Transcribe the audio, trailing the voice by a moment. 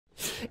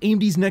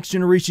AMD's next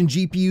generation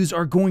GPUs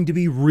are going to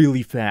be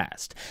really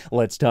fast.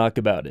 Let's talk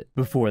about it.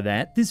 Before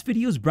that, this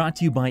video is brought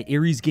to you by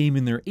Ares Game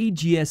and their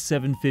AGS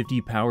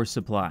 750 power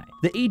supply.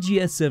 The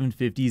AGS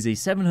 750 is a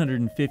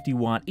 750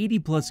 watt 80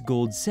 plus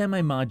gold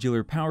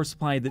semi-modular power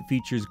supply that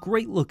features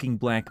great looking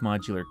black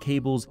modular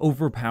cables,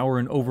 overpower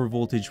and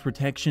overvoltage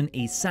protection,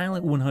 a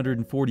silent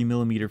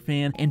 140mm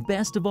fan, and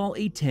best of all,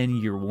 a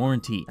 10-year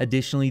warranty.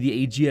 Additionally,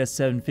 the AGS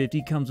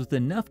 750 comes with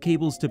enough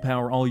cables to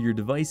power all your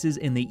devices,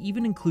 and they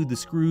even include the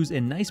screws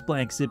and nice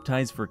black zip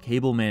ties for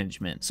cable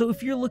management. So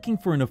if you're looking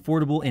for an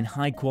affordable and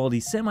high quality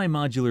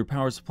semi-modular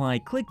power supply,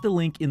 click the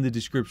link in the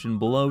description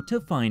below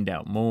to find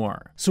out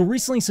more. So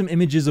recently some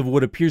images of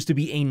what appears to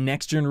be a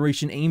next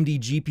generation AMD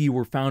GPU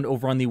were found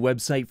over on the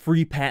website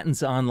Free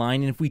Patents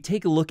Online, and if we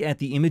take a look at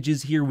the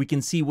images here, we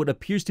can see what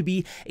appears to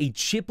be a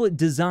chiplet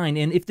design.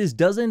 And if this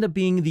does end up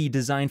being the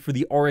design for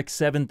the RX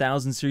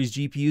 7000 series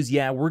GPUs,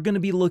 yeah, we're going to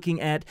be looking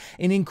at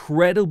an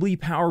incredibly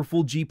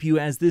powerful GPU,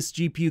 as this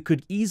GPU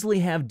could easily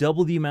have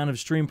double the amount of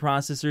stream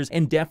processors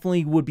and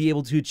definitely would be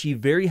able to achieve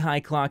very high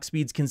clock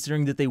speeds,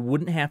 considering that they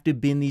wouldn't have to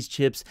bin these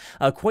chips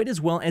quite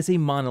as well as a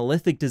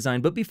monolithic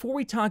design. But before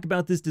we talk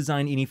about this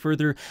design any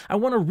further, I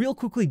want to real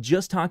quickly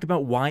just talk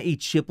about why a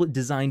chiplet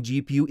design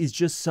GPU is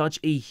just such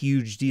a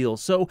huge deal.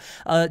 So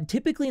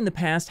typically in the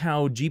past,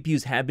 how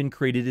GPUs have been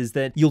created is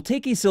that you'll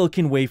take a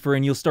silicon wafer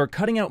and you'll start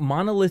cutting out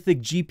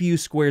monolithic GPU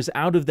squares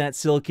out of that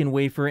silicon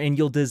wafer, and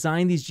you'll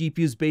design these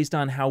GPUs based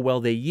on how well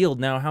they yield.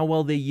 Now, how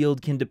well they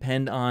yield can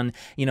depend on,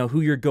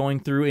 who you're going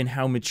through and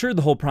how mature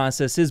the whole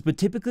process is, but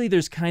typically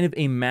there's kind of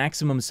a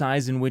maximum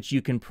size in which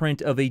you can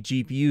print of a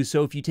GPU.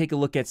 So if you take a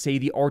look at, say,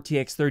 the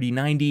RTX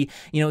 3090,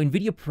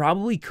 Nvidia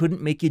probably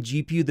couldn't make a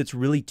GPU that's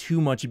really too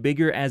much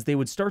bigger, as they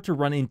would start to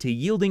run into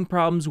yielding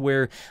problems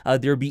where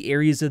there would be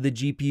areas of the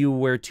GPU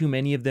where too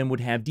many of them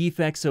would have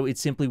defects, so it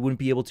simply wouldn't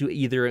be able to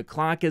either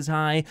clock as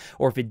high,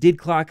 or if it did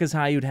clock as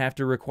high, you'd have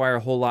to require a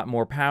whole lot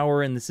more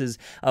power. And this is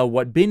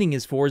what binning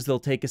is for, is they'll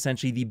take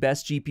essentially the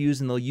best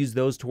GPUs and they'll use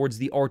those towards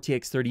the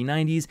RTX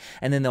 3090s,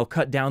 and then they'll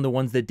cut down the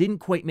ones that didn't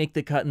quite make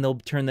the cut and they'll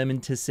turn them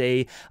into,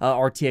 say,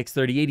 RTX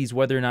 3080s,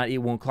 whether or not it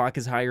won't clock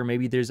as high, or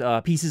maybe there's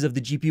pieces of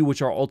the GPU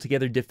which are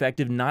altogether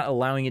defective, not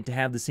allowing it to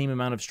have the same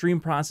amount of stream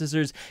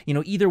processors.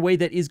 Either way,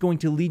 that is going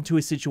to lead to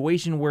a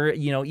situation where,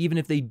 even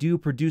if they do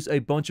produce a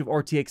bunch of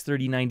RTX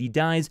 3090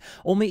 dies,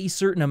 only a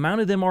certain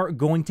amount of them are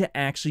going to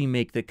actually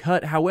make the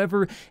cut.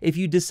 However, if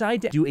you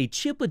decide to do a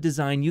chiplet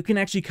design, you can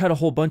actually cut a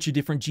whole bunch of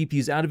different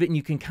GPUs out of it, and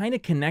you can kind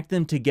of connect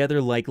them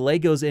together like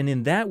Legos, and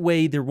in that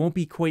way, there won't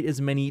be quite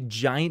as many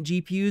giant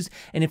GPUs.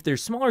 And if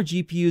there's smaller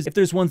GPUs, if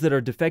there's ones that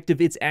are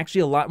defective, it's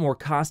actually a lot more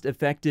cost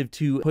effective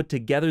to put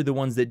together the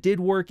ones that did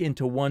work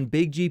into one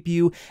big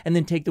GPU, and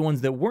then take the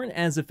ones that weren't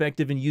as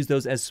effective and use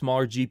those as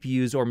smaller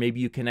GPUs, or maybe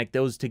you connect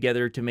those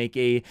together to make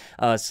a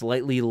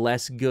slightly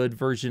less good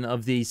version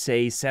of the,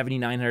 say,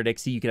 7900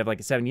 XT. You could have like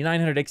a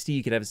 7900 XT,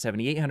 you could have a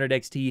 7800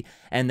 XT,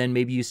 and then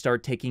maybe you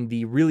start taking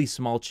the really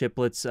small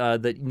chiplets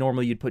that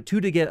normally you'd put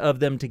two of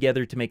them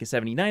together to make a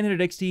 7900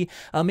 XT.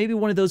 Maybe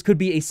one of those could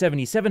be a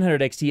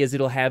 7700 XT, as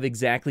it'll have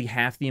exactly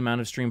half the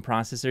amount of stream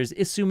processors,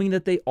 assuming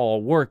that they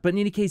all work. But in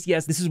any case,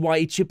 yes, this is why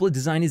a chiplet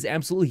design is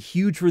absolutely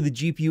huge for the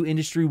GPU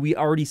industry. We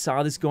already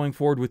saw this going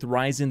forward with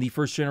Ryzen, the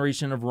first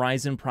generation of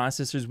Ryzen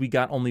processors. We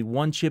got only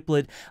one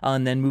chiplet,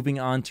 and then moving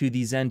on to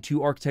the Zen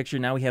 2 architecture,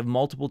 now we have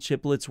multiple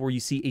chiplets where you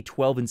see a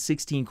 12 and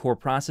 16 core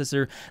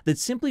processor that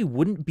simply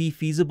wouldn't be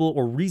feasible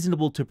or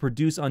reasonable to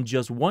produce on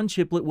just one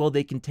chiplet. Well,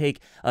 they can take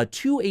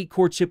two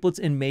 8-core chiplets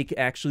and make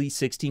actually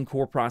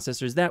 16-core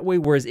processors that way,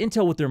 whereas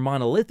Intel with their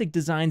monolithic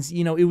designs,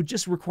 it would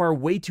just require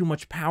way too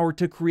much power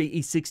to create a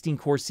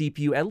 16-core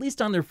CPU, at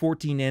least on their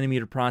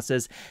 14nm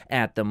process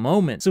at the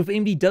moment. So if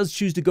AMD does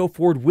choose to go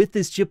forward with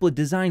this chiplet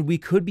design, we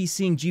could be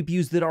seeing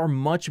GPUs that are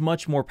much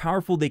more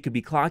powerful. They could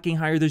be clocking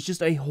higher. There's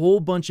just a whole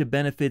bunch of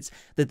benefits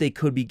that they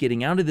could be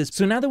getting out of this.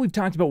 So now that we've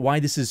talked about why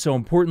this is so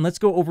important, let's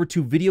go over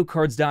to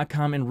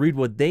videocards.com and read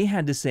what they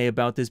had to say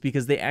about this,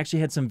 because they actually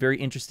had some very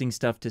interesting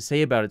stuff to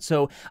say about it.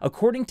 So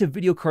according to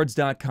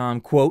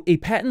videocards.com, quote, "A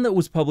patent that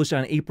was published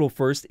on April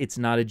 1st, it's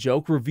not a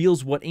joke,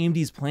 reveals what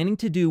AMD is planning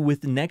to do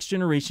with next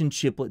generation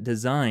chiplet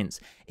designs.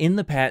 In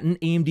the patent,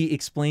 AMD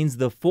explains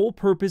the full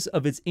purpose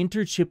of its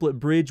inter-chiplet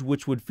bridge,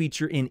 which would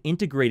feature an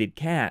integrated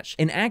cache.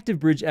 An active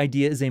bridge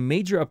idea is a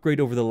major upgrade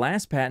over the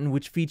last patent,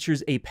 which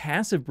features a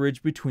passive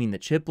bridge between the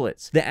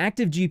chiplets. The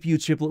active GPU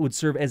chiplet would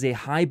serve as a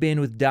high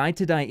bandwidth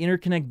die-to-die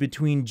interconnect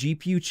between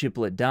GPU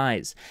chiplet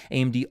dies.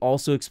 AMD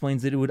also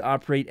explains that it would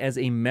operate as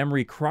a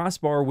memory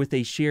crossbar with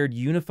a shared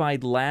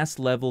unified last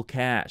level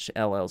cache,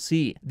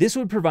 LLC. This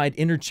would provide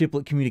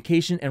inter-chiplet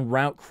communication and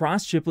route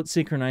cross-chiplet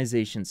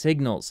synchronization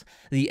signals.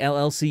 The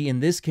LLC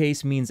in this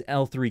case means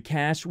L3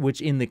 cache,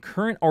 which in the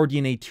current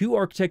RDNA 2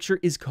 architecture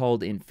is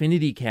called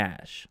Infinity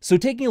Cache." So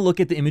taking a look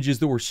at the images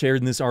that were shared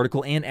in this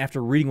article, and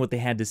after reading what they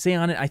had to say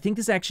on it, I think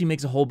this actually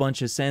makes a whole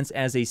bunch of sense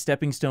as a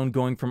stepping stone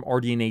going from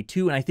RDNA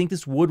 2, and I think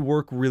this would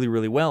work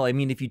really well. I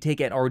mean, if you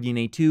take at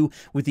RDNA 2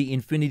 with the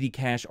Infinity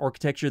Cache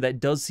architecture, that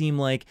does seem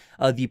like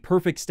the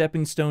perfect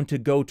stepping stone to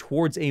go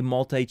towards a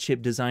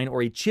multi-chip design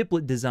or a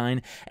chiplet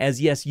design,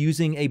 as yes,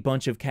 using a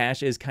bunch of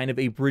cache as kind of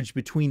a bridge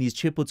between these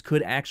chiplets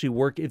could actually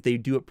work if they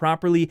do it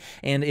properly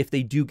and if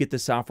they do get the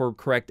software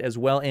correct as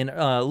well. And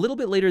a little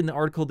bit later in the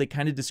article, they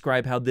kind of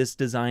describe how this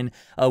design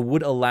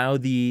would allow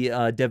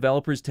the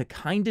developers to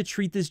kind of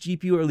treat this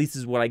GPU, or at least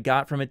is what I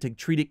got from it, to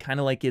treat it kind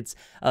of like it's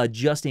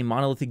just a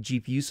monolithic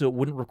GPU, so it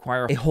wouldn't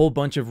require a whole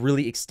bunch of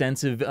really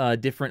extensive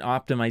different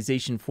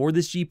optimization for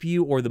this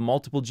GPU or the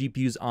multiple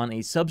GPUs on a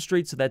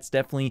substrate. So that's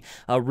definitely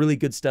really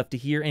good stuff to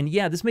hear. And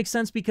yeah, this makes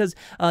sense because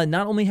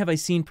not only have I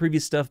seen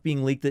previous stuff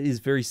being leaked that is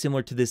very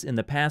similar to this in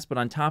the past, but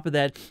on top of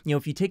that, you know,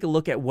 if you take a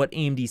look at what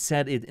AMD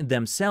said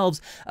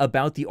themselves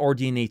about the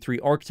RDNA 3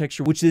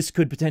 architecture, which this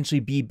could potentially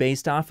be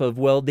based off of,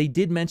 well, they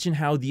did mention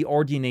how the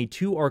RDNA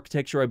 2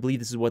 architecture, I believe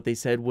this is what they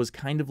said, was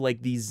kind of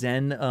like the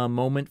Zen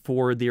moment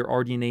for their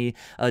RDNA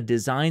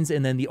designs,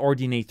 and then the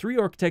RDNA 3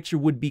 architecture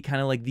would be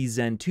kind of like the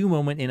Zen 2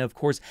 moment. And of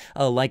course,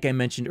 like I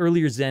mentioned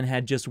earlier, Zen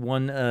had just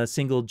one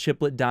single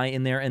chiplet die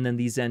in there, and then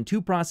the Zen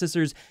 2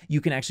 processors,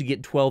 you can actually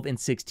get 12 and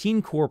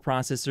 16 core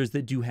processors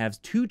that do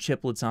have 2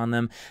 chiplets on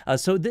them.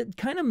 So that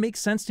kind of makes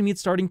sense to me.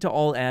 It's starting to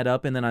all add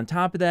up. And then on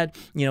top of that,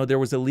 you know, there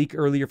was a leak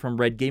earlier from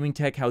Red Gaming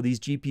Tech how these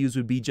GPUs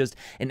would be just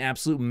an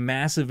absolute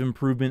massive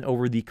improvement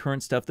over the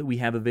current stuff that we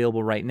have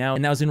available right now.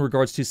 And that was in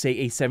regards to, say,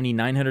 a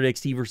 7900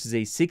 XT versus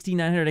a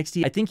 6900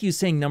 XT. I think he was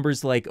saying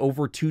numbers like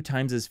over 2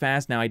 times as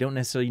fast. Now, I don't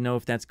necessarily know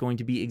if that's going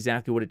to be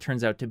exactly what it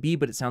turns out to be,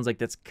 but it sounds like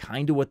that's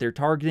kind of what they're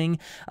targeting.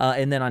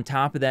 And then on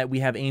top of that, we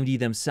have AMD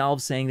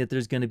themselves saying that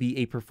there's going to be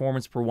a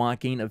performance per watt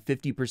gain of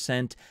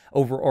 50%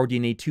 over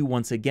RDNA 2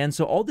 once again.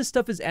 So all this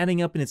stuff is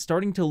adding up, and it's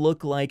starting to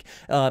look like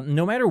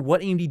no matter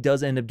what AMD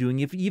does end up doing,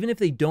 even if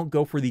they don't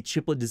go for the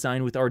chiplet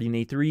design with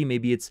RDNA 3,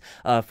 maybe it's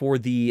for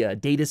the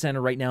data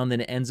center right now, and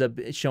then it ends up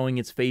showing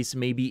its face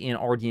maybe in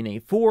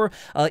RDNA 4.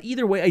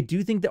 Either way, I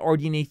do think that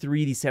RDNA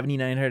 3, the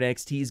 7900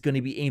 XT, is going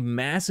to be a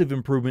massive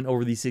improvement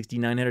over the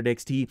 6900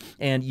 XT.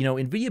 And, you know,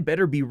 Nvidia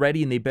better be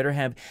ready, and they better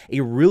have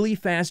a really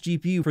fast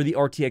GPU for the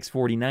RTX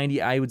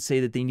 4090. I would say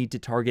that they need to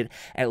target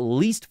at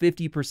least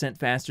 50%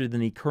 faster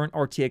than the current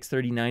RTX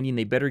 3090, and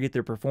they better get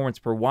their performance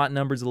per watt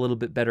numbers a little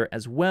bit better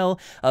as well,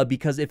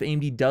 because if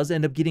AMD does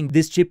end up getting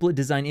this chiplet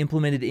design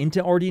implemented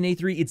into RDNA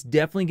 3, it's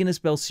definitely going to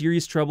spell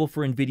serious trouble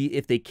for Nvidia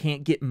if they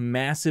can't get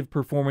massive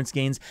performance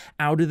gains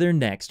out of their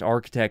next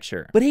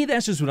architecture. But hey,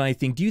 that's just what I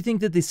think. Do you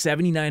think that the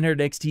 7900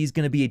 XT is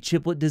going to be a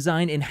chiplet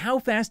design, and how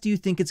fast do you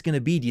think it's going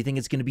to be? Do you think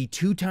it's going to be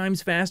 2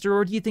 times faster,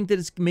 or do you think that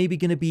it's maybe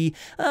going to be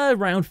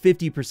around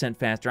 50%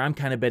 faster? I'm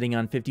kind of betting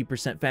on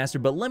 50% faster,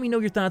 but let me know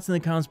your thoughts in the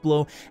comments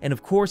below, and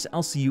of course,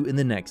 I'll see you in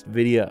the next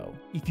video.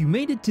 If you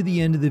made it to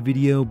the end of the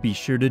video, be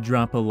sure to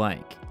drop a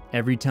like.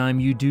 Every time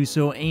you do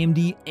so,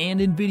 AMD and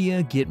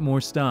Nvidia get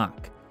more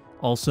stock.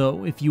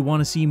 Also, if you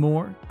want to see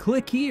more,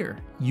 click here.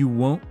 You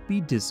won't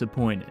be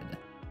disappointed.